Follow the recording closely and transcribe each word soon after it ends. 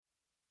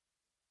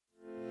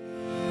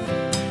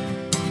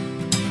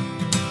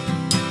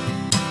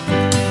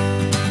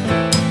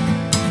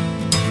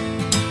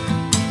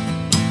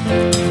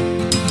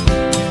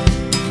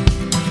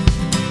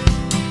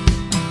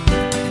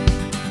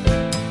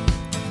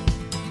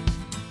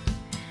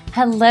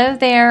Hello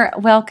there.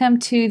 Welcome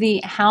to the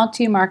How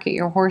to Market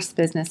Your Horse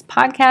Business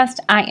podcast.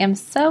 I am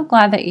so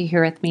glad that you're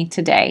here with me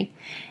today.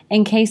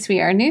 In case we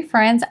are new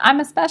friends,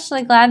 I'm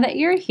especially glad that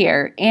you're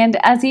here. And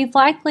as you've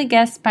likely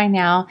guessed by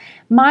now,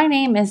 my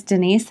name is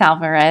Denise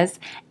Alvarez,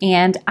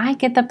 and I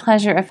get the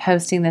pleasure of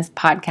hosting this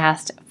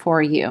podcast for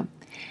you.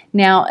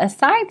 Now,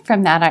 aside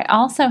from that, I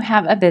also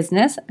have a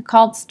business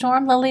called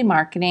Storm Lily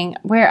Marketing,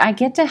 where I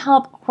get to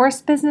help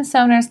horse business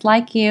owners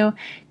like you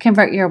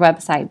convert your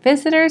website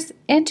visitors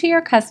into your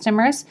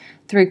customers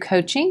through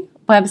coaching,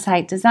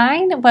 website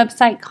design,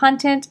 website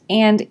content,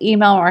 and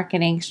email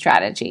marketing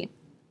strategy.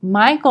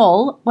 My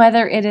goal,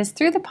 whether it is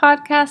through the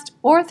podcast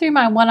or through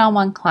my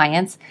one-on-one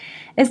clients,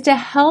 is to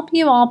help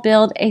you all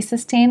build a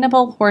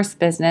sustainable horse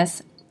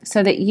business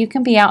so that you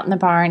can be out in the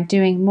barn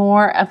doing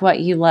more of what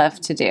you love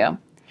to do.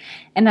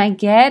 And I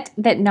get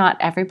that not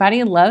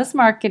everybody loves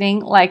marketing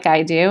like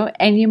I do,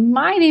 and you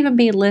might even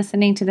be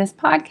listening to this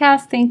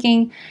podcast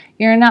thinking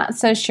you're not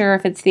so sure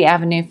if it's the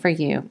avenue for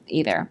you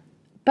either.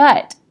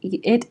 But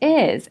it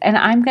is, and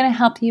I'm going to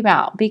help you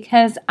out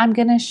because I'm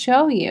going to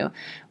show you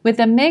with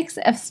a mix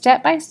of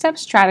step-by-step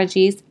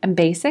strategies and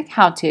basic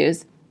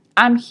how-tos.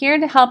 I'm here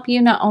to help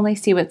you not only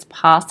see what's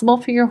possible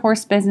for your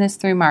horse business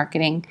through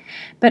marketing,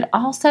 but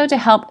also to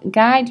help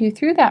guide you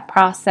through that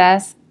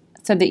process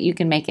so that you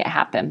can make it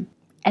happen.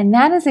 And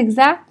that is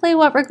exactly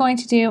what we're going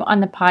to do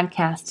on the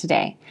podcast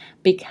today,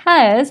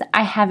 because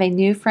I have a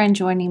new friend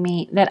joining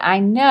me that I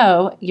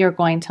know you're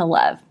going to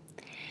love.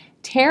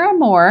 Tara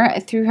Moore,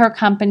 through her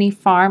company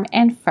Farm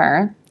and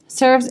Fur,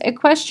 serves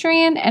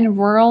equestrian and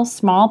rural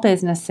small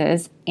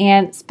businesses,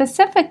 and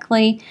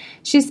specifically,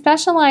 she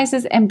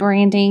specializes in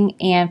branding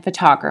and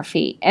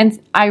photography.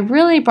 And I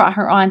really brought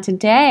her on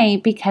today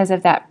because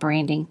of that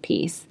branding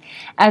piece.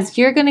 As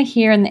you're going to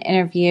hear in the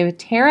interview,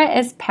 Tara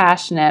is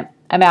passionate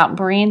about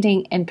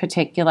branding in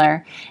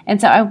particular.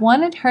 And so I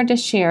wanted her to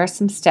share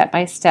some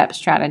step-by-step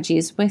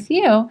strategies with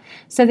you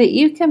so that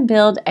you can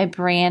build a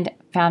brand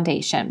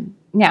foundation.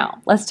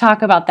 Now, let's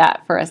talk about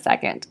that for a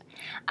second.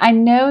 I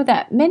know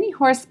that many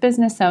horse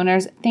business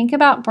owners think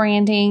about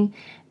branding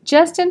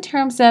just in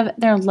terms of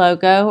their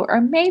logo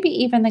or maybe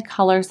even the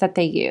colors that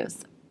they use,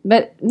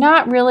 but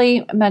not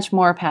really much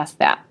more past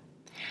that.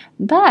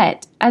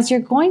 But as you're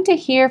going to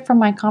hear from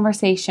my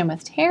conversation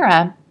with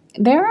Tara,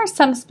 there are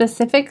some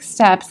specific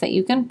steps that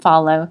you can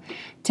follow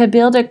to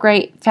build a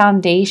great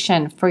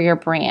foundation for your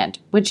brand,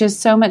 which is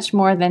so much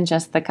more than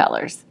just the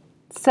colors.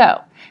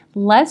 So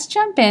let's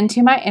jump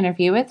into my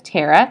interview with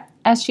Tara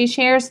as she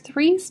shares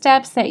 3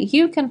 steps that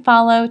you can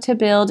follow to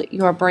build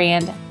your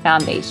brand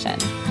foundation.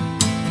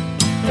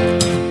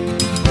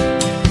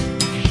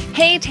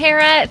 Hey,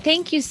 Tara,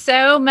 thank you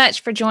so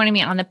much for joining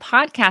me on the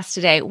podcast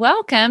today.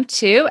 Welcome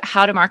to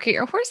How to Market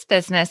Your Horse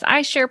Business.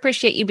 I sure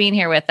appreciate you being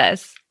here with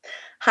us.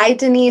 Hi,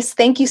 Denise.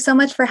 Thank you so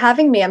much for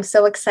having me. I'm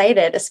so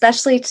excited,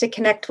 especially to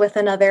connect with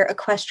another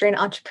equestrian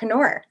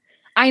entrepreneur.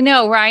 I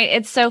know, right?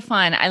 It's so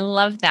fun. I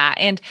love that.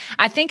 And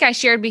I think I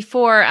shared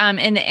before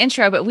in the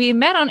intro, but we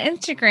met on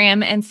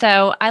Instagram. And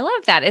so I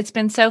love that. It's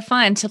been so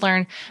fun to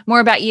learn more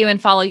about you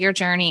and follow your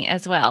journey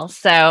as well.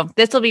 So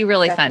this will be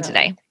really fun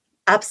today.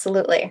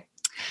 Absolutely.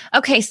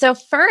 Okay, so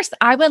first,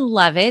 I would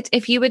love it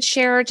if you would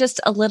share just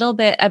a little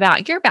bit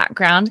about your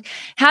background.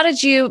 How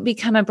did you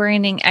become a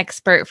branding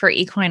expert for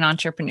equine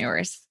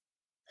entrepreneurs?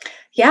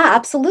 Yeah,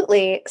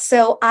 absolutely.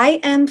 So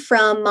I am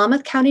from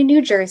Monmouth County,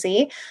 New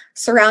Jersey,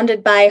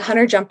 surrounded by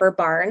hunter jumper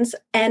barns.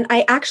 And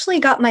I actually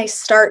got my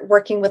start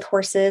working with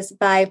horses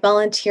by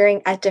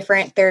volunteering at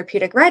different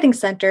therapeutic riding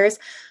centers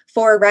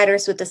for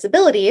riders with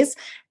disabilities.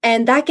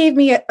 And that gave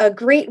me a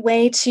great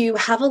way to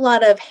have a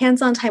lot of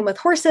hands-on time with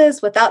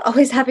horses without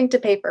always having to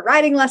pay for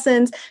riding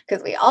lessons,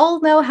 because we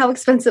all know how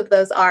expensive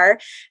those are.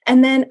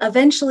 And then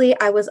eventually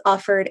I was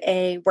offered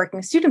a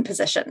working student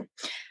position.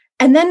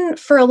 And then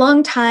for a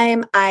long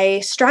time,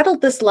 I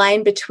straddled this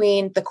line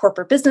between the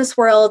corporate business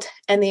world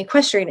and the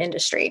equestrian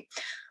industry.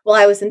 While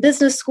I was in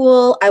business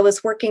school, I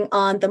was working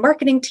on the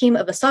marketing team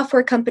of a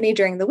software company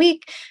during the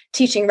week,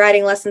 teaching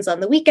riding lessons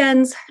on the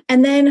weekends.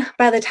 And then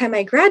by the time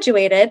I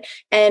graduated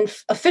and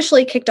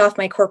officially kicked off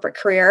my corporate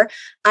career,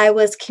 I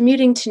was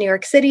commuting to New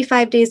York City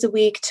 5 days a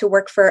week to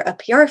work for a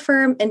PR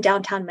firm in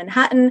downtown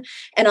Manhattan.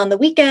 And on the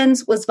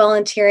weekends was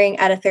volunteering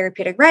at a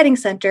therapeutic riding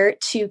center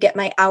to get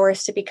my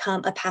hours to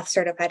become a PATH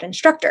certified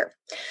instructor.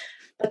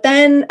 But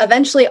then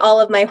eventually all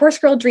of my horse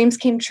girl dreams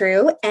came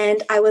true,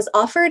 and I was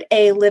offered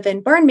a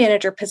live-in barn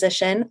manager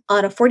position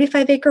on a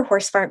 45-acre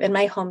horse farm in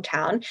my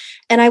hometown.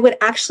 And I would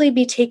actually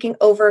be taking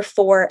over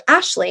for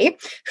Ashley,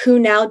 who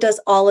now does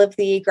all of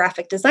the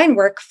graphic design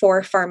work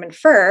for Farm and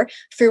Fur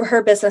through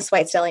her business,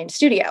 White Stallion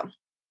Studio.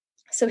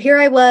 So here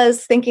I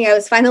was thinking I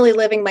was finally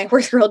living my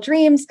horse girl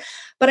dreams,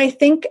 But I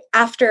think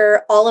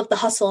after all of the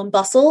hustle and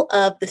bustle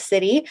of the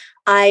city,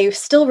 I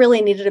still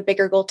really needed a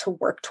bigger goal to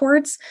work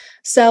towards.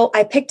 So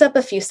I picked up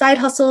a few side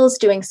hustles,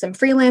 doing some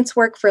freelance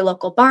work for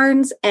local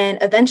barns, and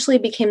eventually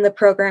became the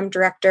program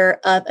director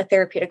of a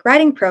therapeutic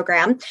riding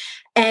program.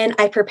 And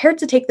I prepared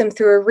to take them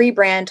through a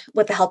rebrand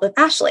with the help of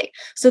Ashley.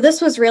 So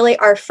this was really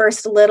our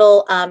first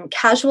little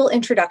casual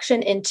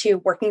introduction into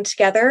working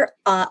together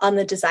on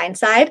the design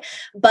side.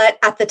 But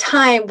at the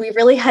time, we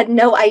really had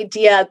no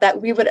idea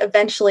that we would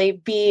eventually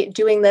be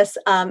doing this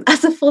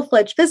as a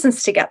full-fledged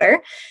business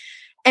together.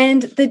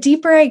 And the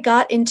deeper I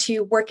got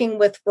into working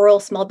with rural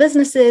small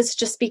businesses,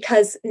 just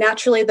because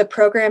naturally the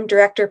program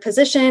director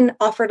position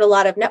offered a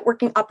lot of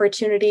networking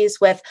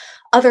opportunities with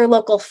other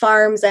local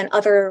farms and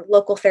other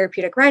local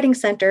therapeutic riding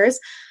centers,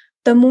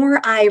 the more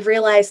I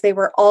realized they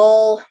were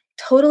all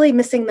totally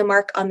missing the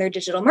mark on their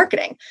digital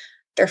marketing.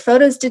 Their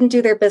photos didn't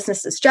do their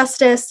businesses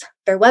justice.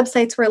 Their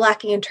websites were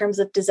lacking in terms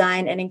of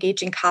design and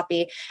engaging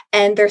copy,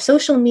 and their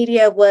social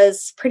media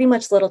was pretty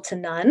much little to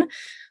none.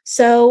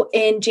 So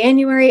in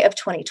January of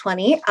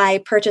 2020,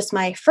 I purchased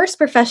my first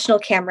professional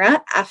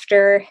camera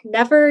after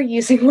never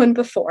using one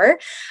before,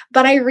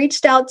 but I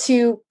reached out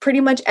to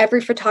pretty much every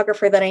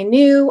photographer that I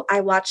knew.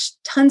 I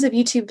watched tons of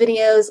YouTube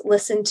videos,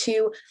 listened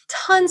to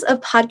tons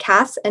of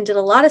podcasts, and did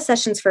a lot of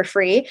sessions for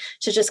free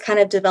to just kind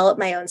of develop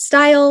my own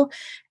style.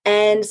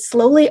 And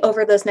slowly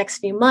over those next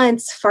few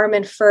months, Farm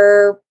and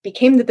Fur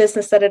became the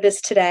business that it is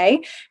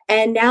today.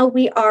 And now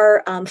we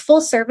are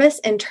full service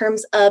in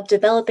terms of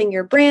developing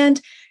your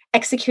brand,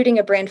 executing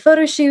a brand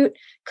photo shoot,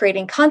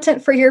 creating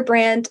content for your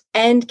brand,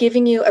 and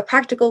giving you a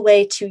practical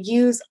way to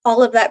use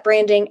all of that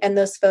branding and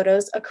those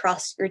photos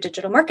across your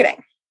digital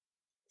marketing.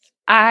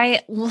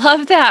 I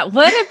love that.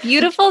 What a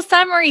beautiful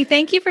summary.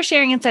 Thank you for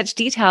sharing in such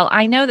detail.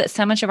 I know that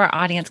so much of our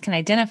audience can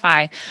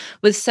identify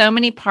with so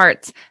many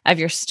parts of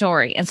your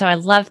story. And so I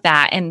love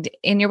that. And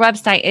your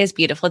website is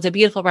beautiful. It's a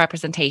beautiful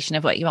representation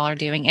of what you all are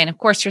doing. And of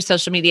course, your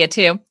social media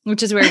too,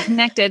 which is where you're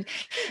connected.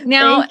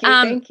 Now,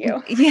 Thank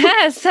you.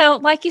 Yeah. So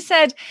like you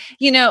said,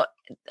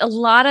 a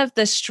lot of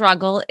the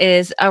struggle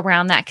is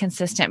around that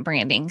consistent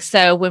branding.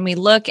 So when we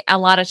look a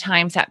lot of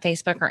times at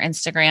Facebook or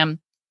Instagram,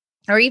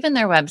 or even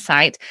their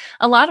website,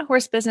 a lot of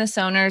horse business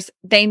owners,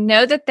 they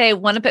know that they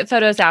want to put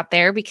photos out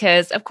there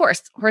because, of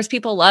course, horse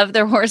people love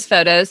their horse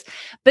photos,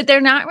 but they're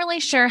not really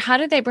sure how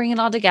do they bring it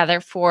all together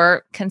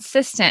for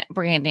consistent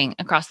branding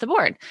across the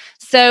board.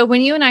 So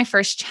when you and I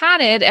first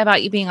chatted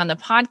about you being on the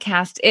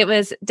podcast, it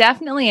was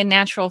definitely a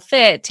natural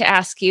fit to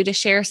ask you to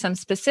share some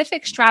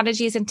specific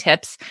strategies and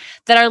tips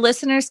that our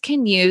listeners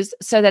can use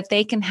so that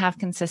they can have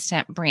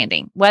consistent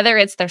branding, whether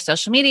it's their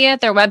social media,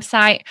 their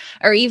website,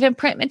 or even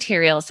print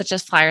materials such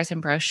as flyers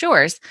and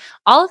brochures.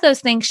 All of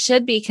those things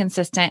should be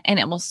consistent and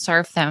it will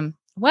serve them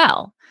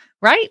well,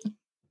 right?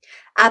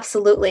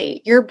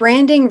 Absolutely. Your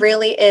branding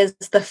really is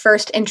the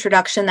first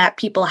introduction that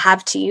people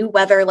have to you,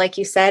 whether, like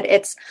you said,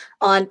 it's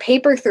on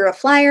paper through a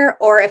flyer,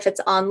 or if it's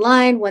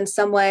online when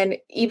someone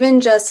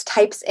even just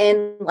types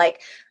in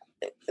like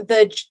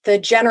the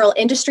general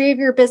industry of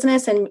your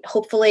business, and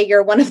hopefully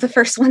you're one of the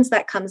first ones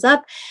that comes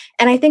up.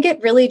 And I think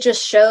it really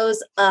just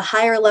shows a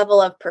higher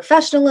level of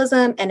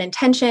professionalism and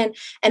intention,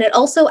 and it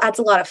also adds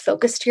a lot of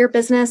focus to your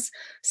business.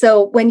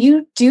 So when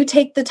you do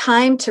take the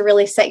time to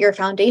really set your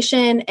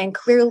foundation and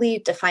clearly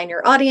define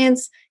your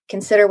audience,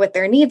 consider what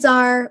their needs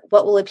are,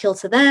 what will appeal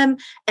to them,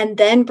 and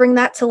then bring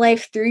that to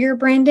life through your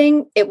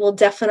branding, it will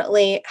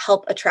definitely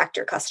help attract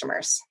your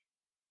customers.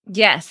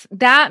 Yes,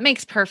 that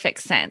makes perfect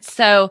sense.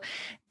 So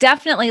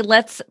definitely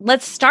let's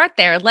start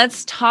there.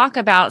 Let's talk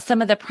about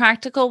some of the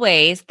practical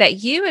ways that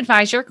you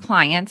advise your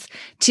clients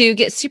to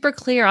get super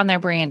clear on their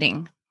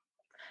branding.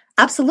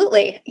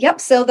 Absolutely.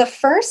 Yep. So the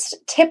first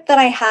tip that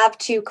I have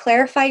to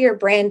clarify your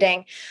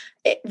branding,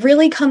 it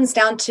really comes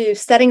down to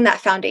setting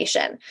that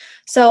foundation.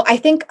 So I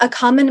think a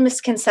common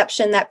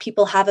misconception that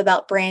people have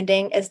about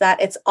branding is that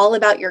it's all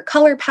about your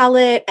color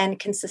palette and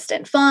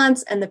consistent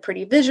fonts and the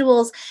pretty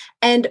visuals.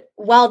 And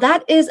while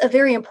that is a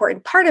very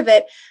important part of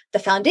it, the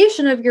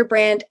foundation of your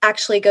brand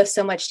actually goes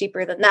so much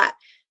deeper than that.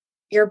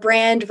 Your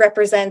brand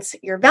represents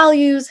your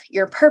values,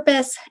 your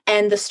purpose,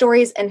 and the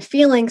stories and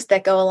feelings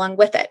that go along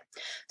with it.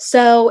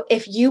 So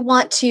if you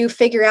want to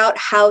figure out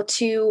how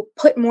to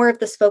put more of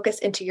this focus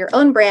into your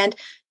own brand,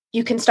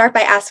 you can start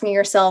by asking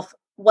yourself,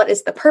 what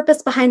is the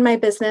purpose behind my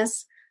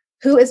business?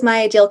 Who is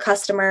my ideal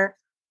customer?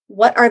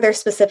 What are their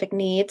specific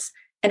needs?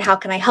 And how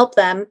can I help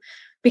them?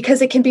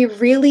 Because it can be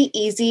really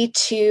easy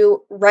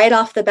to right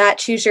off the bat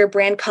choose your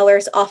brand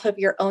colors off of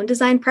your own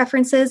design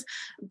preferences,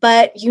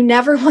 but you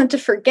never want to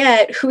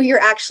forget who you're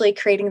actually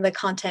creating the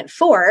content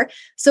for.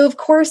 So of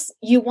course,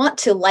 you want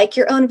to like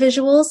your own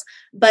visuals,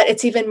 but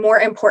it's even more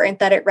important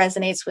that it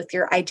resonates with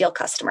your ideal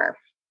customer.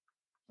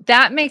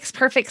 That makes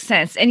perfect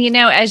sense. And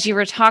as you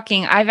were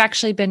talking, I've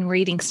actually been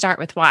reading Start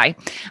With Why.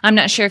 I'm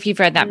not sure if you've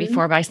read that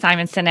before by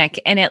Simon Sinek,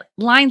 and it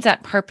lines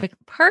up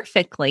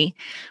perfectly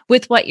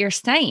with what you're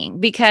saying.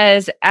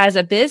 Because as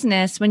a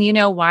business, when you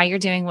know why you're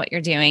doing what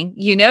you're doing,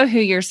 you know who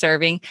you're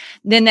serving,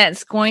 then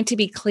that's going to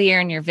be clear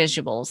in your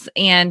visuals.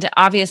 And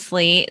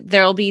obviously,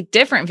 there'll be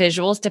different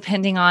visuals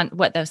depending on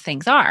what those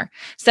things are.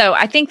 So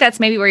I think that's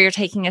maybe where you're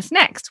taking us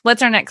next.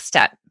 What's our next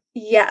step?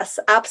 Yes,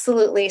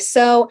 absolutely.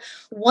 So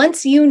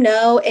once you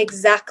know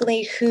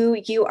exactly who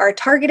you are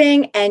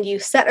targeting and you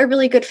set a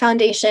really good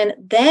foundation,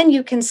 then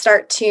you can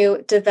start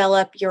to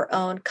develop your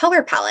own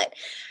color palette.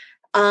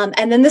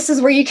 And then this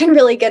is where you can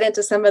really get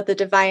into some of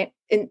the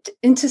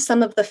into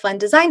some of the fun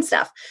design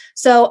stuff.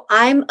 So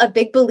I'm a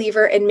big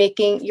believer in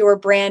making your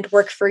brand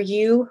work for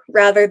you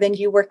rather than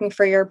you working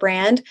for your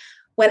brand.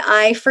 When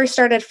I first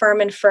started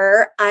Farm and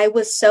Fur, I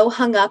was so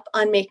hung up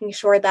on making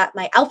sure that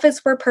my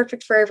outfits were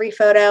perfect for every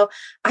photo.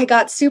 I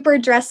got super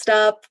dressed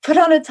up, put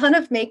on a ton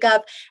of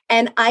makeup,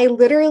 and I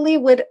literally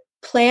would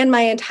plan my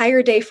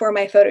entire day for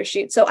my photo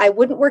shoot. So I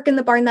wouldn't work in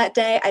the barn that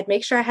day. I'd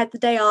make sure I had the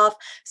day off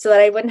so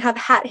that I wouldn't have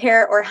hat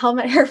hair or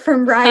helmet hair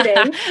from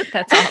riding.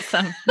 That's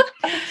awesome.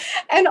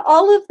 And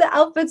all of the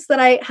outfits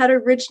that I had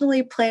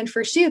originally planned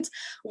for shoots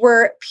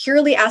were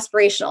purely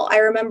aspirational. I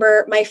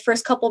remember my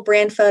first couple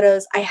brand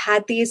photos, I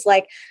had these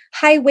like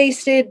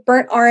high-waisted,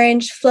 burnt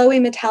orange, flowy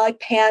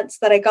metallic pants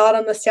that I got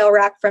on the sale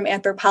rack from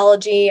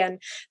Anthropologie,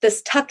 and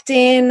this tucked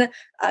in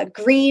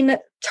green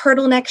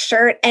turtleneck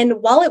shirt.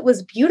 And while it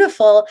was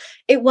beautiful,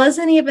 it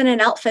wasn't even an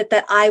outfit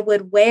that I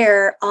would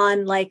wear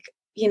on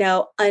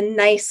a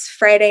nice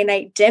Friday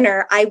night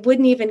dinner. I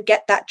wouldn't even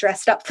get that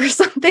dressed up for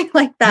something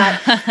like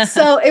that.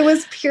 So it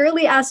was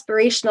purely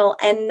aspirational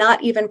and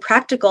not even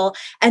practical.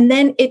 And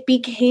then it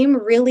became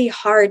really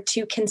hard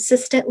to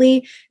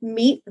consistently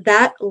meet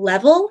that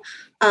level.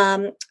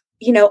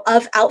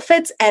 Of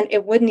outfits, and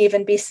it wouldn't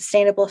even be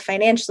sustainable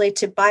financially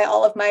to buy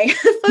all of my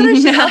photo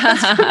shoot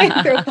outfits from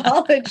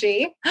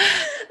Anthropologie.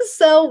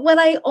 So when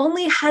I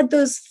only had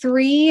those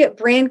 3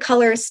 brand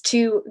colors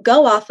to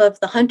go off of,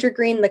 the hunter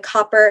green, the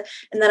copper,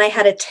 and then I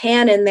had a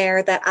tan in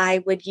there that I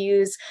would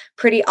use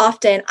pretty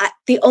often,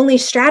 the only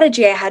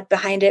strategy I had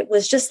behind it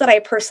was just that I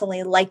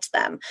personally liked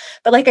them.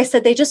 But like I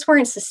said, they just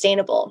weren't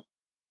sustainable.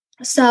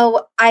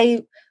 So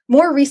I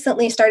more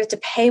recently started to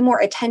pay more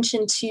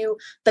attention to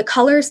the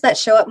colors that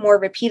show up more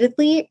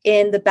repeatedly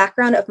in the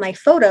background of my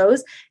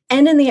photos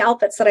and in the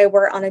outfits that I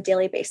wear on a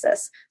daily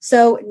basis.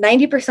 So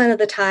 90% of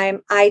the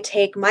time, I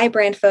take my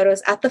brand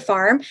photos at the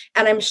farm,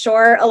 and I'm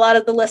sure a lot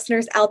of the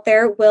listeners out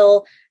there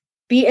will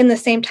be in the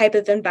same type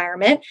of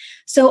environment.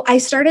 So I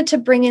started to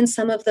bring in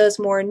some of those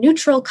more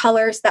neutral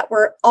colors that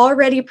were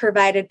already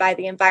provided by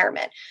the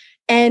environment.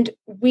 And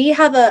we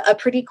have a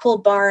pretty cool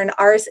barn.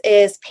 Ours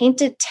is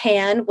painted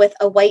tan with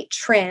a white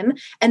trim.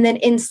 And then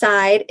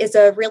inside is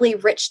a really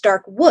rich,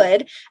 dark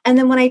wood. And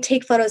then when I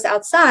take photos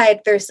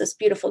outside, there's this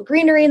beautiful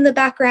greenery in the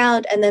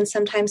background. And then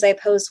sometimes I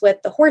pose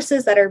with the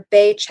horses that are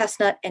bay,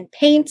 chestnut, and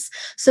paints.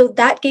 So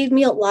that gave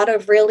me a lot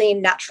of really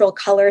natural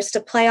colors to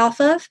play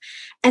off of.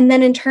 And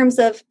then in terms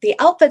of the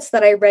outfits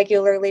that I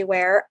regularly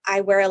wear,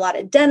 I wear a lot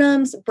of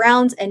denims,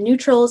 browns, and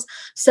neutrals.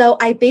 So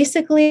I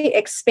basically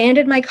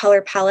expanded my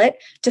color palette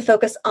to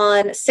focus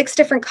on 6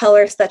 different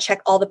colors that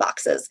check all the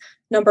boxes.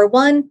 Number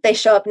 1, they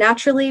show up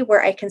naturally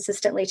where I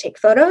consistently take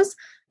photos.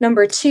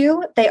 Number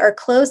 2, they are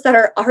clothes that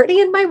are already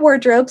in my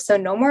wardrobe, so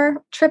no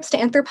more trips to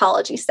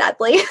Anthropologie,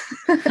 sadly.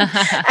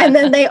 And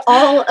then they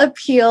all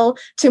appeal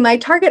to my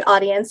target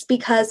audience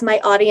because my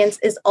audience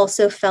is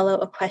also fellow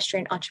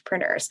equestrian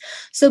entrepreneurs.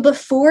 So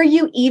before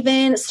you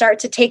even start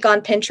to take on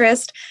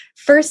Pinterest,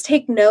 first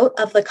take note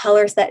of the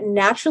colors that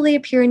naturally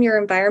appear in your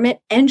environment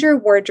and your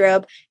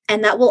wardrobe,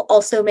 and that will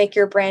also make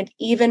your brand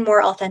even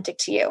more authentic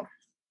to you.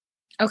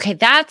 Okay,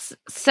 that's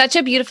such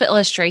a beautiful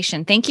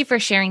illustration. Thank you for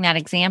sharing that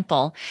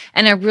example.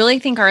 And I really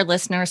think our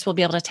listeners will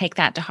be able to take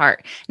that to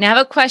heart. Now, I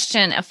have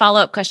a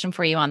follow-up question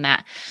for you on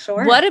that.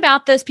 Sure. What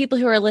about those people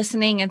who are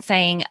listening and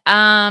saying,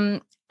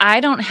 I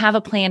don't have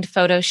a planned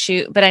photo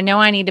shoot, but I know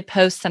I need to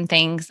post some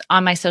things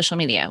on my social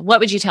media? What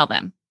would you tell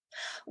them?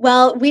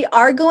 Well, we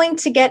are going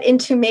to get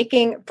into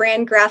making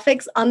brand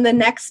graphics on the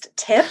next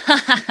tip.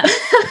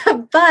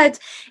 But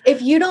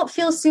if you don't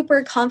feel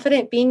super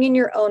confident being in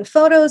your own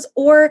photos,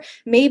 or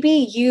maybe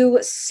you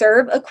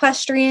serve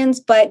equestrians,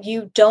 but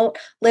you don't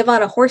live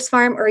on a horse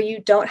farm, or you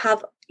don't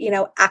have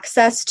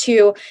access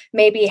to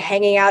maybe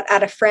hanging out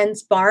at a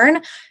friend's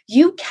barn,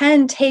 you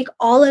can take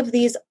all of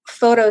these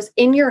photos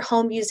in your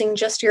home using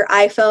just your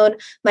iPhone.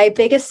 My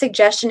biggest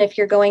suggestion, if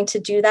you're going to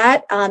do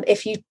that,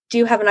 if you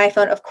do have an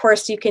iPhone, of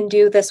course, you can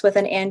do this with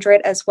an Android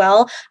as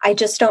well. I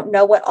just don't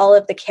know what all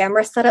of the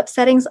camera setup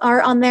settings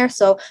are on there.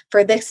 So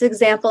for this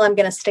example, I'm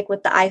going to stick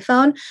with the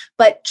iPhone,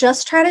 but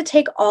just try to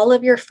take all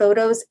of your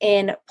photos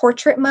in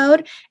portrait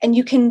mode. And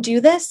you can do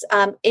this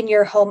in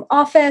your home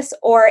office,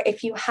 or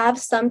if you have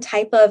some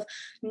type of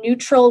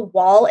neutral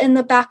wall in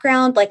the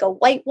background, like a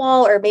white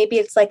wall, or maybe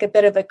it's like a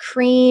bit of a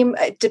cream,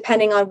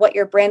 depending on what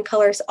your brand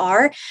colors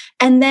are.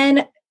 And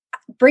then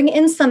bring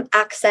in some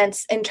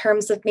accents in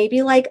terms of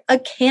maybe like a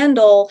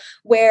candle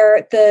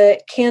where the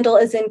candle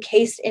is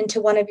encased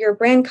into one of your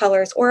brand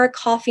colors, or a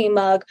coffee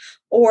mug,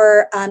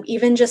 or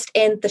even just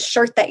in the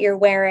shirt that you're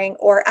wearing,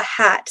 or a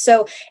hat.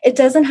 So it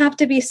doesn't have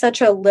to be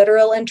such a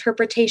literal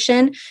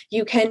interpretation.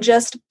 You can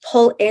just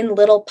pull in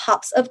little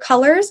pops of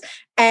colors.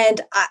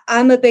 And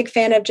I'm a big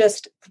fan of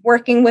just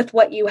working with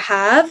what you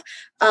have.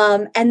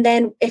 And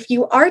then if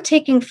you are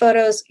taking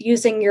photos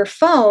using your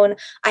phone,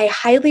 I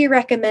highly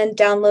recommend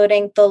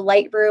downloading the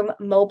Lightroom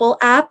mobile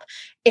app.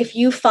 If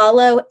you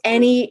follow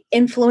any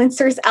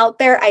influencers out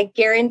there, I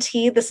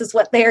guarantee this is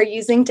what they are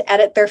using to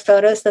edit their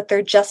photos that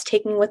they're just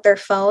taking with their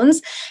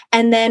phones.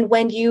 And then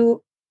when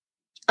you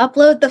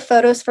upload the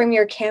photos from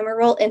your camera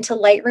roll into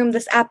Lightroom,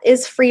 this app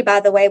is free, by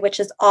the way, which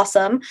is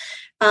awesome.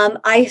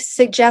 I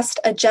suggest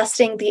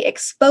adjusting the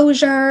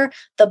exposure,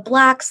 the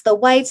blacks, the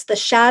whites, the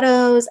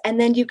shadows, and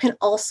then you can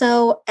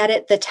also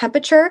edit the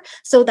temperature.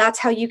 So that's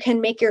how you can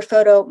make your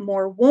photo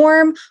more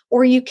warm,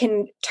 or you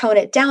can tone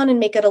it down and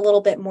make it a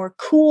little bit more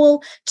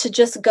cool to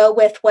just go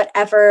with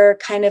whatever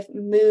kind of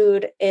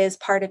mood is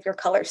part of your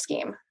color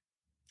scheme.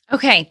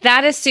 Okay,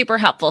 that is super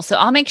helpful. So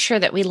I'll make sure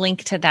that we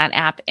link to that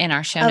app in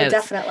our show notes. Oh,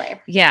 definitely.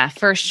 Yeah,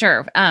 for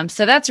sure.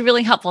 So that's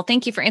really helpful.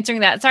 Thank you for answering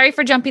that. Sorry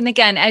for jumping the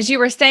gun. As you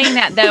were saying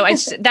that, though,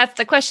 that's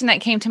the question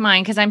that came to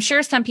mind, because I'm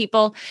sure some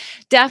people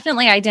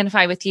definitely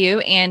identify with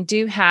you and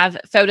do have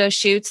photo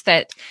shoots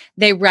that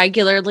they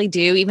regularly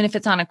do, even if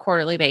it's on a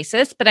quarterly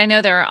basis. But I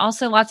know there are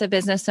also lots of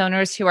business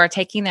owners who are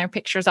taking their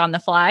pictures on the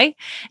fly.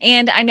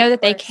 And I know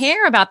that they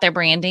care about their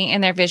branding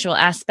and their visual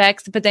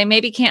aspects, but they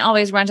maybe can't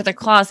always run to their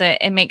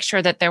closet and make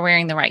sure that they're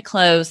wearing the right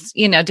clothes,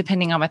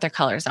 depending on what their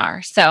colors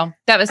are. So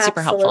that was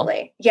super helpful.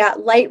 Yeah.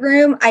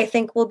 Lightroom, I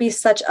think, will be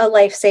such a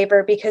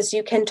lifesaver because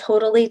you can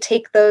totally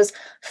take those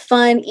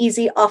fun,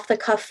 easy, off the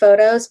cuff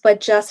photos, but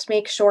just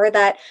make sure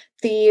that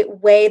the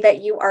way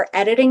that you are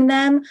editing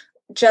them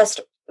just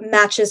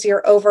matches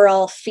your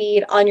overall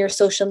feed on your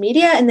social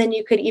media. And then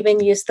you could even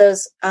use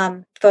those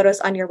photos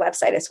on your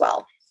website as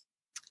well.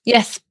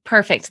 Yes,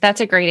 perfect.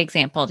 That's a great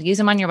example. Use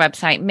them on your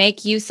website.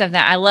 Make use of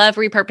that. I love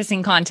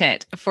repurposing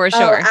content for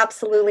sure. Oh,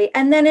 absolutely.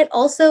 And then it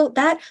also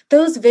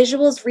those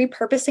visuals,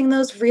 repurposing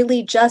those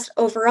really just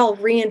overall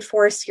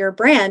reinforce your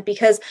brand,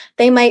 because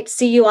they might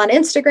see you on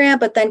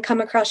Instagram, but then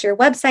come across your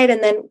website.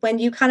 And then when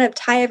you kind of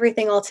tie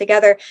everything all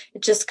together,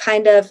 it just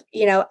kind of,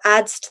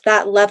 adds to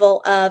that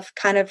level of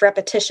kind of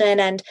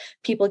repetition and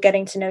people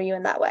getting to know you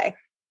in that way.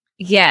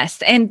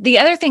 Yes. And the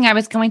other thing I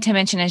was going to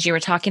mention as you were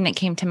talking that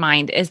came to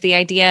mind is the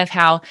idea of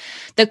how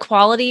the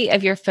quality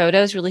of your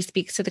photos really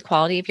speaks to the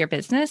quality of your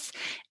business.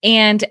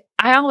 And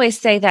I always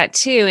say that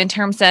too, in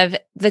terms of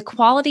the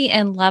quality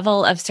and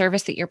level of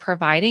service that you're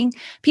providing.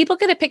 People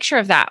get a picture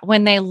of that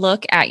when they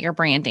look at your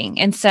branding.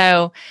 And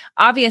so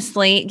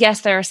obviously,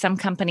 yes, there are some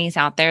companies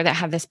out there that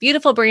have this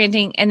beautiful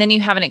branding, and then you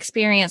have an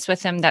experience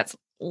with them that's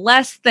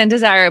less than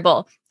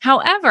desirable.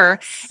 However,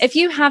 if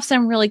you have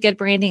some really good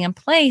branding in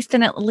place,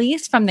 then at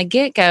least from the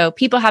get-go,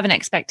 people have an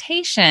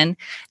expectation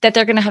that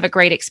they're going to have a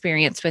great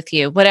experience with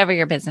you, whatever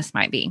your business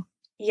might be.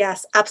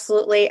 Yes,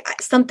 absolutely.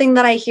 Something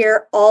that I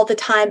hear all the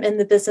time in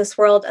the business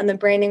world and the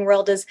branding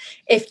world is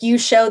if you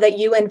show that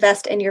you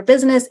invest in your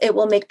business, it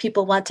will make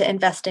people want to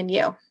invest in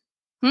you.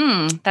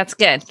 That's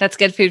good. That's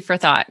good food for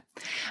thought.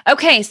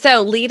 Okay,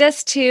 so lead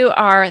us to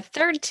our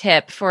third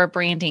tip for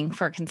branding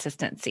for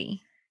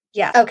consistency.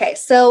 Yeah. Okay.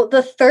 So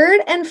the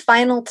third and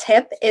final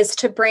tip is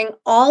to bring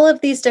all of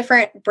these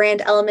different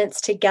brand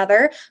elements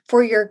together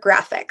for your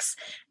graphics.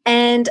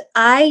 And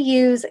I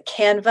use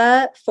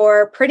Canva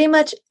for pretty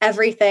much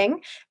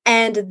everything.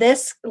 And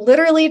this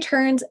literally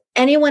turns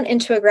anyone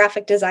into a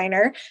graphic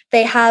designer.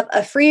 They have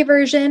a free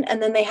version,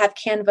 and then they have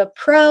Canva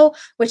Pro,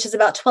 which is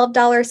about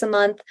 $12 a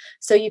month.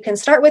 So you can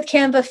start with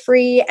Canva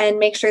free and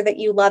make sure that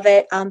you love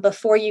it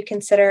before you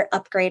consider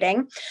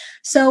upgrading.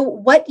 So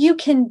what you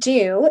can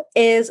do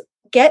is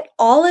get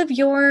all of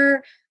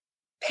your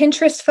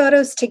Pinterest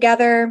photos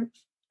together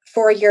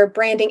for your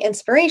branding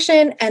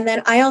inspiration. And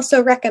then I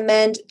also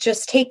recommend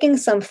just taking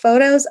some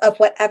photos of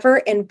whatever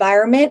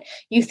environment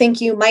you think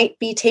you might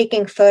be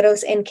taking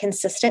photos in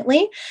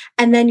consistently.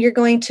 And then you're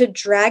going to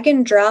drag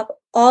and drop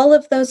all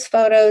of those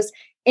photos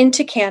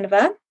into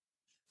Canva.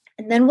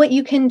 And then what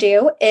you can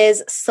do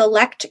is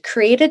select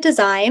create a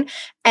design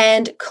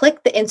and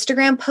click the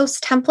Instagram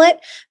post template,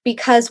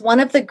 because one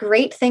of the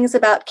great things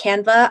about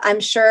Canva, I'm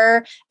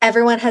sure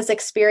everyone has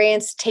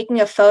experienced taking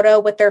a photo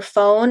with their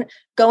phone,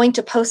 going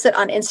to post it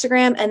on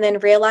Instagram, and then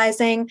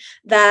realizing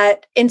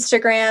that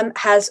Instagram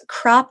has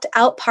cropped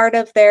out part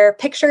of their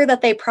picture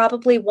that they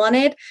probably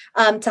wanted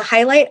to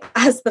highlight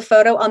as the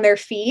photo on their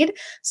feed.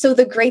 So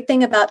the great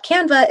thing about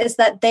Canva is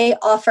that they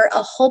offer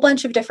a whole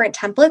bunch of different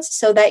templates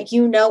so that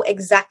you know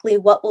exactly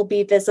what will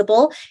be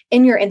visible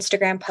in your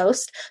Instagram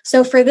post.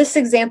 So for this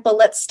example,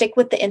 let's stick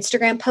with the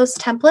Instagram post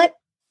template.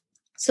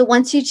 So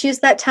once you choose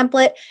that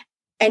template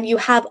and you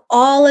have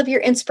all of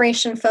your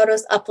inspiration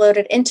photos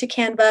uploaded into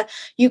Canva,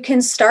 you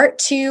can start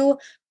to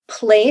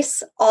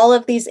place all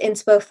of these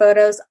inspo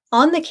photos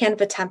on the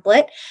Canva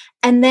template.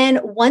 And then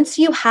once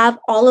you have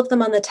all of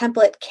them on the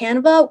template,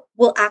 Canva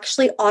will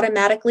actually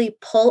automatically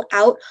pull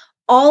out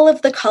all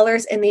of the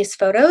colors in these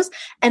photos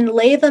and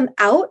lay them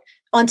out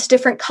onto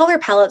different color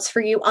palettes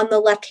for you on the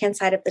left-hand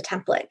side of the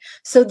template.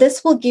 So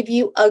this will give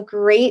you a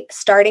great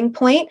starting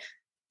point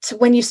to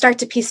when you start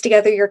to piece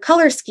together your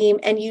color scheme,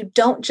 and you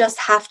don't just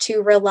have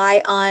to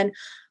rely on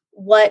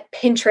what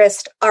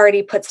Pinterest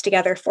already puts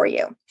together for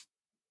you.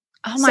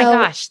 Oh my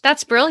gosh,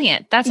 that's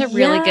brilliant. That's a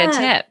really good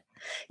tip.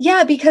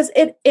 Yeah, because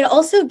it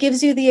also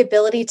gives you the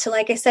ability to,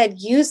 like I said,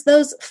 use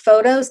those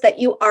photos that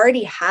you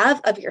already have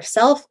of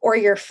yourself or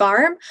your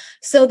farm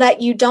so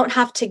that you don't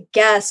have to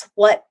guess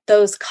what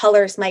those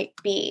colors might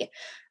be.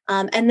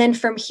 And then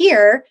from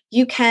here,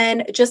 you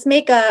can just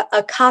make a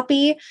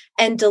copy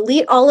and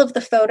delete all of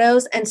the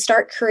photos and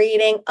start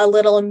creating a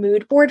little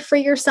mood board for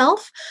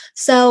yourself.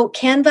 So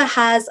Canva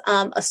has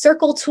a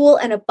circle tool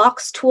and a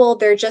box tool.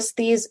 They're just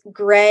these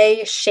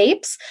gray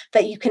shapes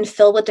that you can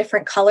fill with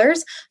different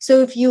colors.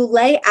 So if you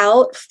lay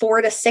out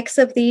 4 to 6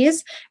 of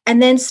these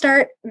and then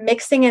start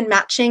mixing and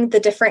matching the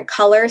different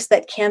colors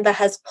that Canva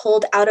has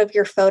pulled out of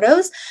your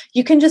photos,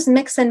 you can just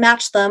mix and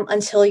match them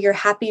until you're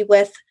happy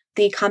with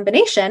the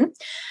combination.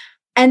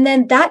 And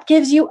then that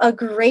gives you a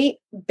great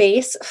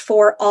base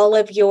for all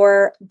of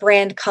your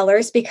brand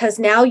colors, because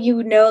now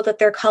you know that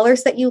they're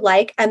colors that you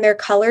like, and they're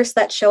colors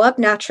that show up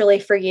naturally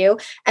for you,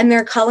 and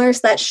they're colors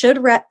that should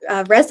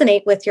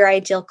resonate with your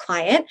ideal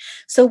client.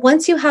 So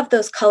once you have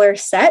those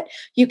colors set,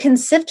 you can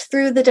sift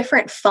through the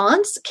different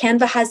fonts.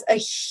 Canva has a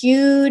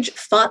huge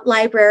font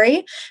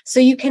library, so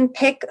you can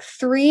pick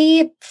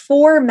 3,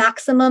 4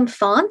 maximum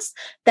fonts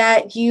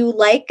that you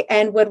like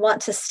and would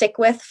want to stick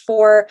with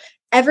for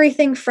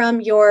everything from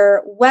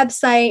your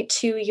website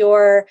to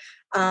your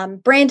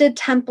branded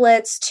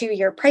templates to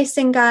your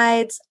pricing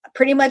guides.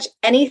 Pretty much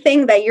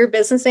anything that your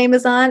business name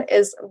is on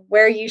is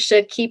where you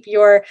should keep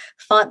your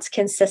fonts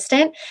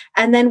consistent.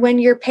 And then when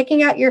you're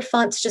picking out your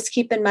fonts, just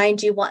keep in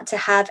mind you want to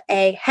have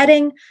a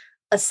heading,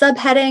 a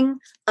subheading,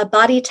 a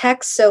body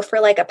text, so for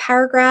like a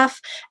paragraph,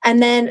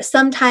 and then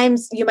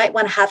sometimes you might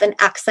want to have an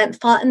accent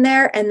font in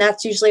there, and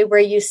that's usually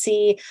where you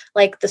see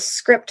like the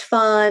script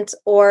font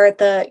or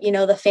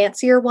the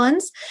fancier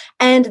ones.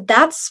 And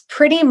that's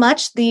pretty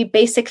much the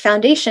basic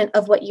foundation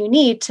of what you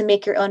need to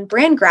make your own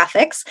brand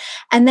graphics.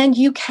 And then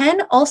you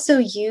can also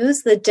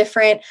use the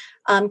different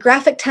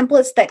graphic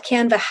templates that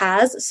Canva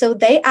has. So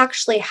they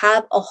actually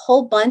have a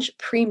whole bunch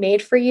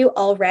pre-made for you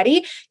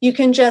already. You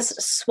can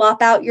just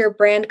swap out your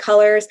brand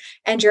colors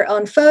and your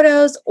own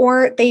photos,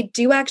 or they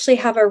do actually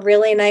have a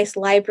really nice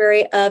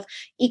library of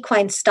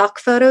equine stock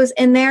photos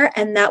in there,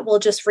 and that will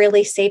just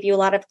really save you a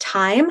lot of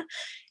time.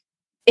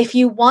 If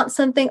you want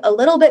something a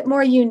little bit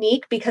more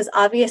unique, because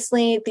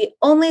obviously the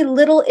only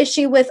little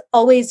issue with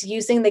always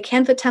using the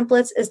Canva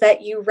templates is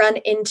that you run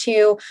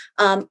into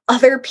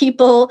other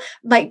people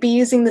might be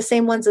using the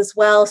same ones as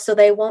well, so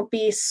they won't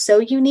be so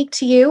unique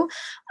to you.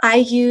 I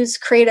use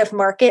Creative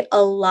Market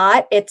a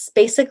lot. It's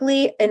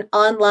basically an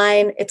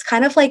online, it's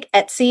kind of like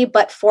Etsy,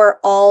 but for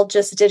all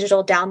just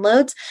digital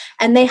downloads.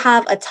 And they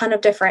have a ton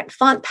of different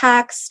font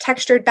packs,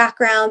 textured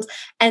backgrounds,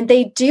 and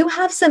they do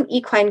have some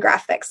equine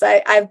graphics.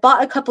 I've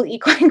bought a couple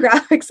equine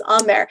graphics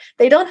on there.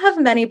 They don't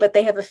have many, but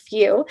they have a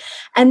few.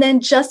 And then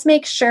just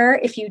make sure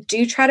if you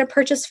do try to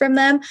purchase from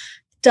them,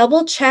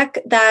 double check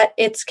that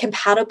it's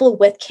compatible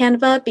with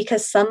Canva,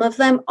 because some of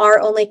them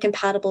are only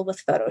compatible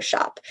with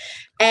Photoshop.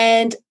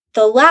 And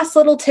the last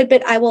little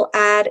tidbit I will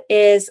add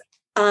is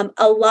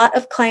a lot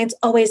of clients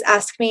always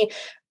ask me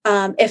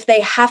if they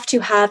have to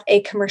have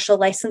a commercial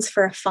license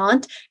for a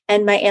font.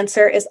 And my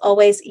answer is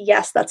always,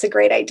 yes, that's a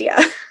great idea.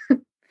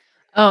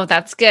 Oh,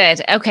 that's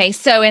good. Okay.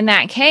 So in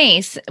that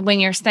case, when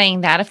you're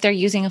saying that, if they're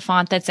using a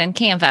font that's in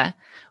Canva,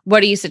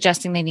 what are you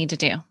suggesting they need to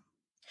do?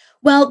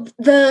 Well,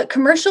 the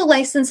commercial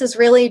license is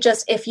really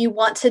just if you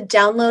want to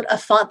download a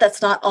font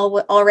that's not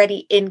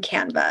already in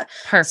Canva.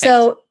 Perfect.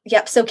 So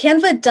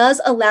Canva does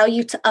allow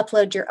you to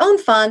upload your own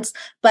fonts,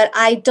 but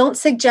I don't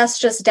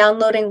suggest just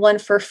downloading one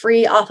for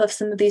free off of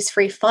some of these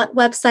free font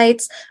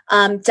websites.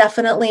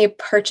 Definitely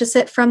purchase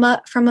it from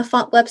a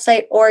font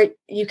website, or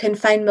you can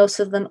find most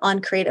of them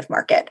on Creative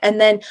Market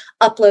and then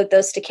upload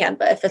those to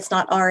Canva if it's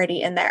not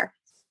already in there.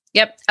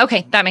 Yep.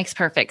 Okay. That makes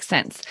perfect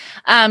sense.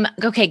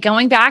 Okay.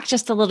 Going back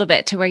just a little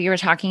bit to where you were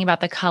talking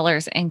about the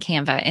colors in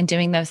Canva and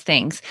doing those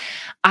things.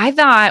 I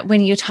thought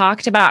when you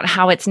talked about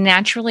how it's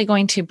naturally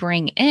going to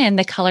bring in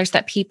the colors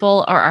that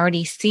people are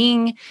already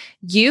seeing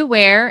you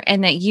wear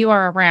and that you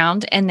are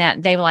around and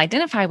that they will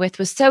identify with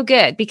was so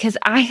good, because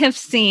I have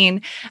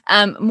seen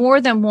more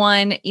than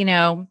one,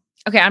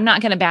 okay, I'm not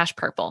going to bash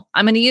purple.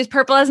 I'm going to use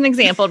purple as an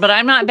example, but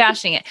I'm not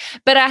bashing it.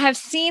 But I have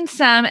seen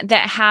some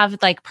that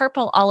have like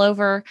purple all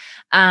over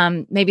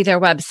maybe their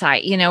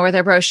website, or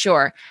their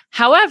brochure.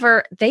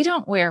 However, they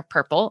don't wear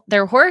purple.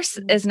 Their horse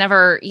is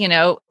never,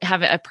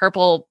 have a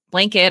purple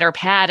blanket or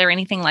pad or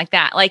anything like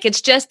that. Like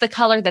it's just the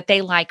color that they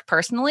like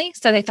personally.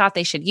 So they thought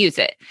they should use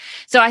it.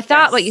 So I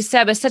thought what you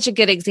said was such a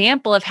good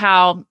example of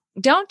how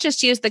don't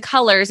just use the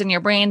colors in your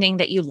branding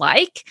that you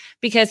like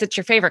because it's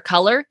your favorite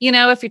color,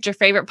 if it's your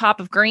favorite pop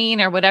of green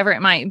or whatever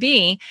it might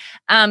be,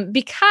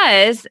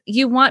 because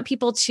you want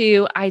people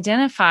to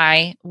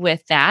identify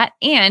with that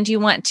and you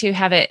want to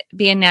have it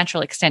be a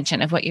natural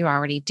extension of what you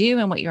already do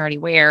and what you already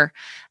wear.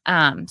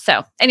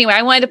 So anyway,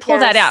 I wanted to pull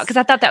that out because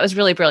I thought that was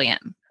really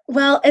brilliant.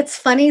 Well, it's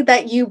funny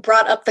that you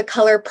brought up the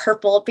color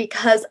purple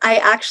because I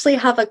actually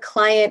have a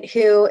client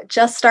who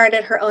just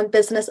started her own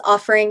business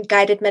offering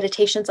guided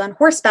meditations on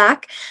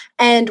horseback.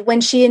 And when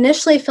she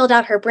initially filled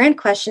out her brand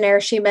questionnaire,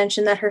 she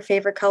mentioned that her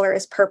favorite color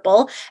is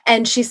purple,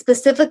 and she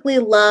specifically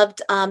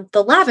loved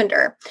the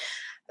lavender.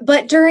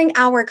 But during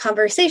our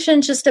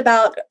conversation just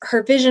about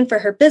her vision for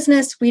her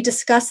business, we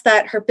discussed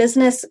that her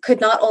business could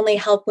not only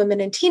help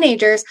women and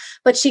teenagers,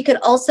 but she could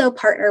also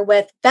partner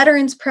with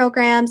veterans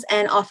programs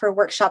and offer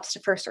workshops to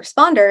first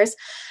responders.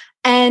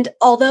 And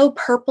although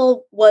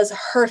purple was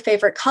her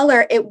favorite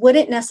color, it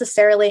wouldn't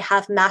necessarily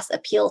have mass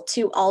appeal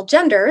to all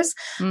genders.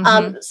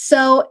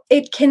 So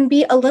it can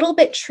be a little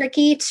bit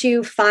tricky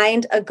to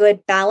find a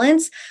good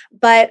balance.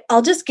 But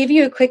I'll just give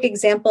you a quick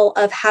example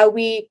of how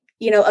we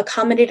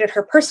accommodated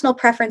her personal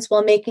preference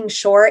while making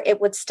sure it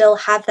would still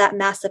have that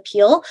mass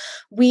appeal.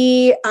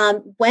 We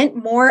went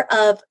more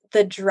of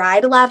the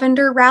dried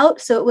lavender route.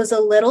 So it was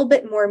a little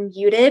bit more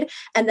muted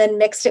and then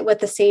mixed it with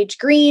the sage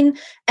green.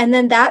 And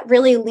then that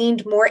really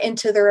leaned more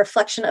into the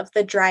reflection of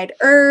the dried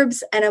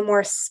herbs and a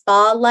more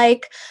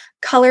spa-like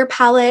color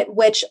palette,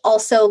 which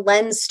also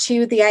lends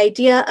to the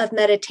idea of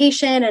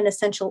meditation and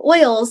essential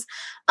oils.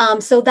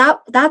 So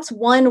that's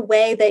one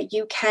way that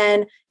you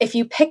can, if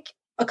you pick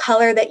a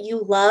color that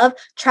you love,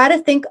 try to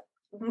think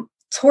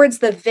towards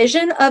the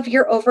vision of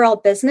your overall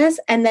business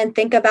and then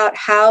think about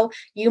how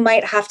you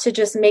might have to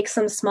just make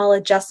some small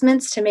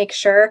adjustments to make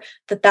sure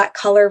that that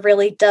color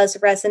really does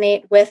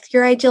resonate with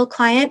your ideal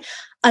client.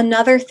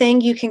 Another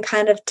thing you can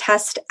kind of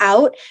test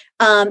out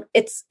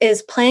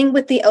is playing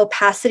with the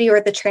opacity or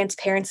the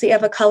transparency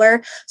of a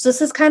color. So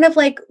this is kind of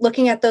like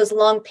looking at those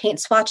long paint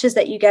swatches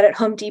that you get at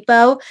Home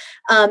Depot.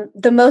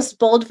 The most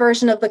bold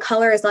version of the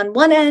color is on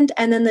one end,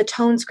 and then the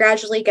tones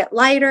gradually get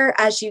lighter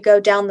as you go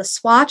down the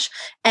swatch.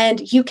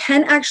 And you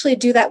can actually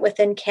do that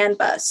within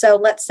Canva. So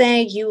let's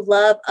say you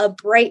love a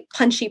bright,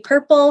 punchy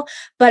purple,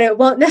 but it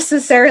won't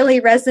necessarily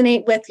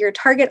resonate with your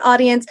target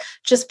audience.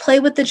 Just play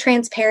with the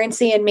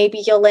transparency and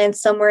maybe you'll land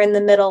somewhere in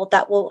the middle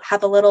that will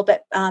have a little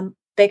bit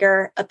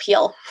bigger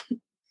appeal.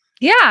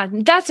 Yeah,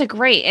 that's a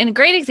great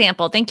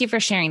example. Thank you for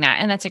sharing that.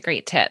 And that's a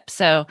great tip.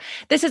 So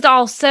this is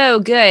all so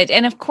good.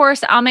 And of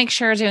course, I'll make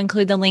sure to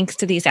include the links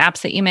to these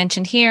apps that you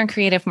mentioned here in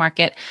Creative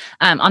Market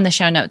on the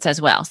show notes as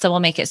well. So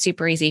we'll make it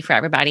super easy for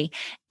everybody.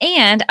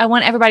 And I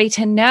want everybody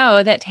to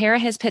know that Tara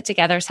has put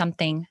together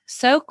something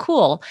so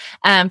cool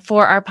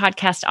for our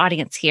podcast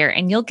audience here.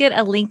 And you'll get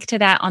a link to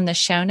that on the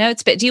show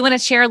notes. But do you want to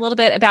share a little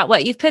bit about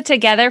what you've put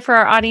together for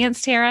our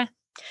audience, Tara?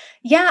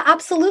 Yeah,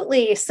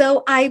 absolutely.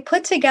 So I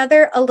put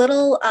together a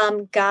little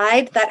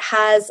guide that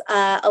has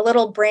a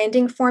little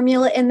branding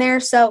formula in there.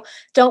 So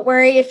don't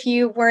worry if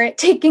you weren't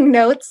taking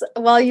notes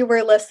while you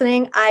were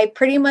listening. I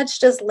pretty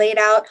much just laid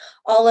out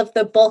all of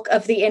the bulk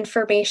of the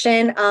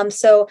information.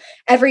 So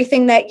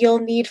everything that you'll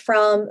need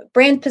from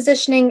brand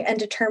positioning and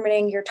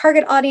determining your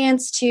target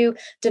audience to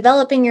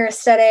developing your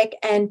aesthetic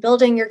and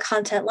building your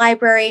content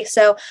library.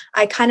 So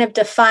I kind of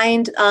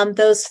defined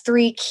those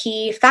three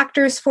key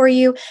factors for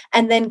you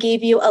and then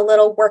gave you a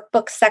little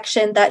workbook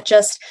section that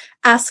just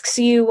asks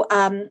you,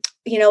 a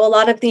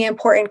lot of the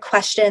important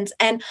questions.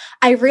 And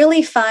I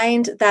really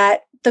find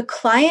that the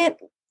client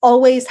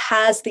always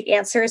has the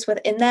answers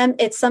within them.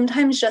 It's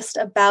sometimes just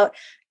about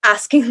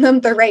asking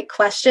them the right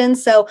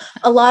questions. So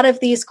a lot of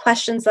these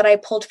questions that I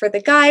pulled for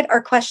the guide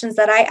are questions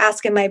that I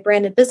ask in my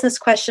branded business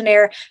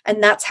questionnaire.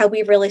 And that's how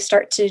we really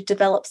start to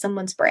develop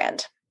someone's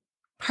brand.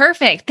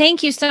 Perfect.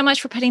 Thank you so much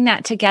for putting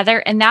that together.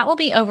 And that will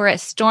be over at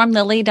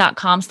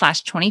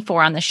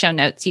stormlily.com/24 on the show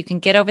notes. You can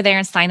get over there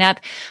and sign up.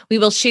 We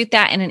will shoot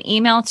that in an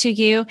email to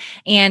you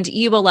and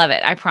you will love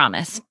it. I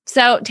promise.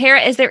 So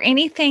Tara, is there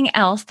anything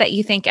else that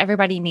you think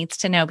everybody needs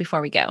to know before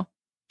we go?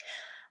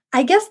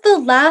 I guess the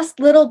last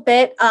little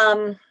bit,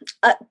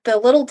 the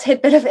little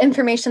tidbit of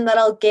information that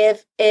I'll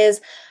give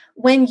is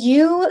when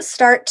you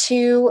start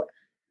to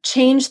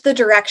change the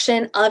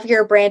direction of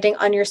your branding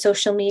on your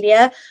social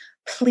media,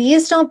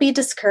 please don't be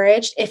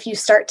discouraged if you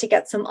start to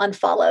get some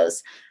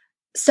unfollows.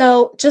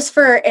 So just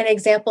for an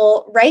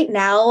example, right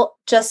now,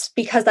 just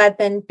because I've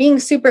been being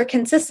super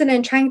consistent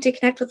and trying to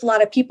connect with a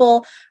lot of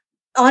people,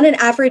 on an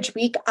average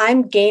week,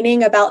 I'm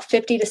gaining about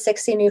 50 to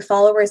 60 new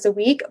followers a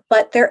week,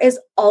 but there is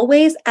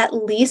always at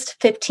least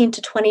 15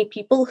 to 20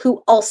 people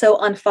who also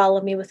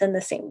unfollow me within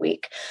the same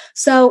week.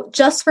 So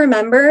just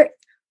remember,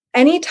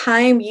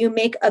 anytime you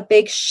make a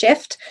big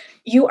shift,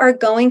 you are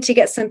going to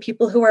get some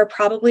people who are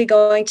probably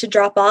going to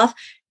drop off.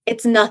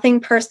 It's nothing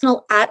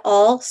personal at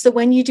all. So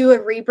when you do a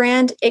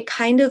rebrand, it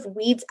kind of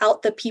weeds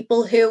out the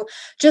people who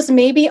just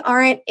maybe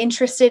aren't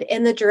interested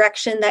in the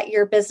direction that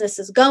your business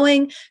is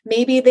going.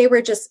 Maybe they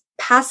were just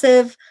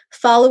passive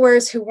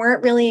followers who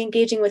weren't really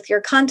engaging with your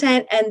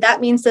content. And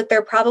that means that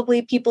they're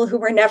probably people who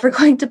were never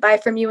going to buy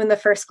from you in the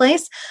first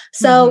place.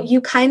 So you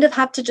kind of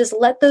have to just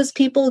let those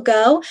people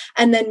go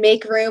and then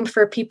make room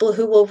for people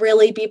who will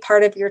really be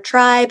part of your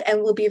tribe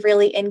and will be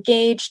really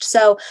engaged.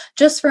 So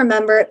just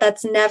remember,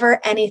 that's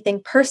never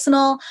anything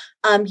personal.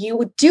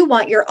 You do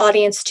want your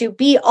audience to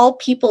be all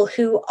people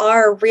who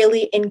are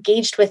really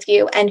engaged with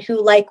you and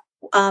who like,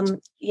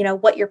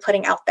 what you're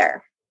putting out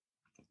there.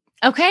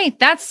 Okay,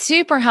 that's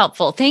super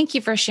helpful. Thank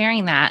you for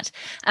sharing that.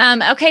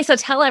 Okay, so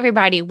tell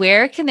everybody,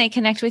 where can they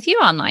connect with you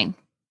online?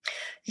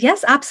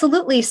 Yes,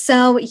 absolutely.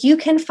 So you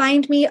can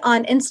find me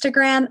on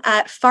Instagram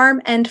at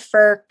Farm and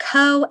Fur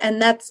Co. And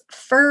that's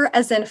fur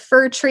as in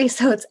fir tree.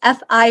 So it's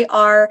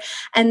FIR.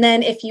 And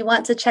then if you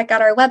want to check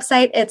out our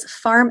website, it's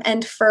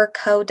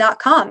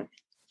farmandfurco.com.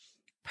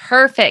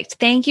 Perfect.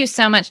 Thank you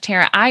so much,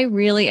 Tara. I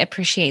really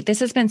appreciate this.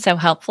 Has been so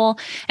helpful.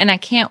 And I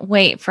can't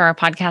wait for our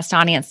podcast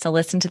audience to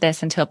listen to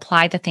this and to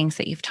apply the things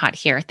that you've taught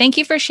here. Thank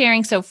you for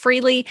sharing so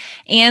freely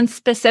and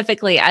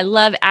specifically. I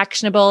love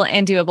actionable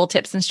and doable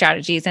tips and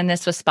strategies, and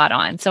this was spot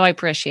on. So I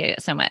appreciate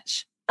it so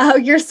much. Oh,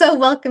 you're so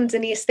welcome,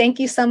 Denise.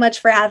 Thank you so much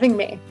for having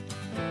me.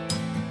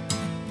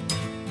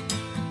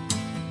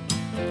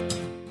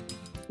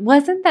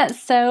 Wasn't that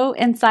so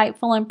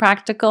insightful and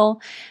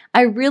practical?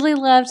 I really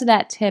loved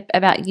that tip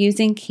about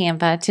using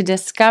Canva to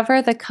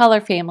discover the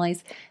color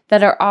families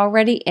that are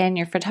already in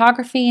your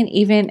photography and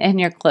even in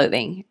your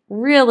clothing.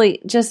 Really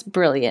just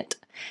brilliant.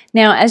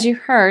 Now, as you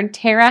heard,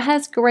 Tara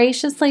has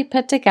graciously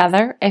put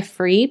together a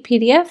free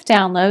PDF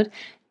download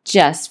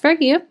just for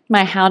you,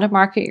 my How to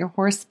Market Your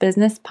Horse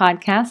Business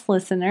podcast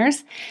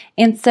listeners.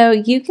 And so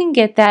you can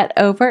get that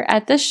over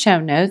at the show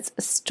notes,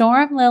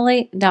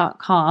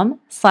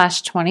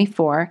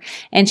 stormlily.com/24.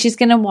 And she's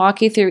going to walk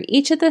you through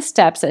each of the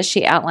steps that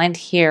she outlined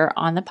here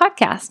on the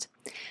podcast.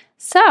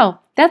 So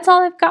that's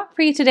all I've got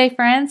for you today,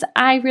 friends.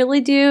 I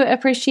really do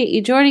appreciate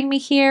you joining me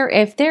here.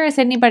 If there is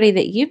anybody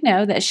that you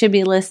know that should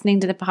be listening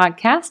to the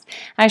podcast,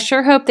 I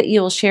sure hope that you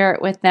will share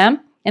it with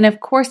them. And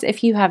of course,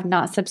 if you have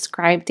not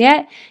subscribed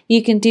yet,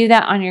 you can do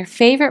that on your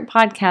favorite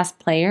podcast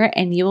player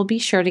and you will be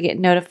sure to get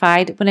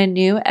notified when a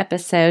new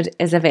episode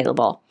is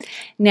available.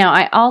 Now,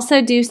 I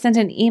also do send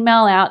an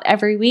email out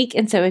every week.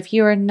 And so if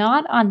you are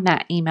not on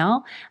that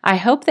email, I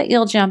hope that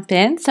you'll jump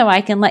in so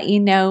I can let you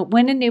know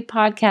when a new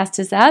podcast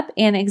is up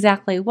and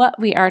exactly what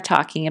we are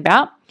talking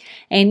about.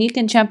 And you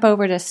can jump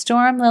over to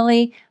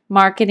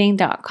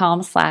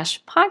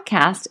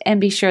stormlilymarketing.com/podcast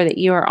and be sure that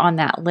you are on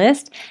that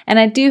list. And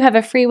I do have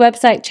a free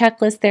website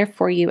checklist there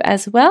for you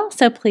as well.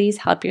 So please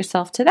help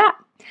yourself to that.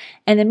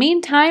 In the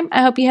meantime,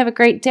 I hope you have a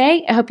great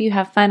day. I hope you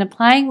have fun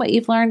applying what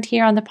you've learned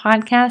here on the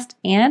podcast,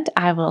 and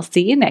I will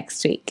see you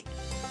next week.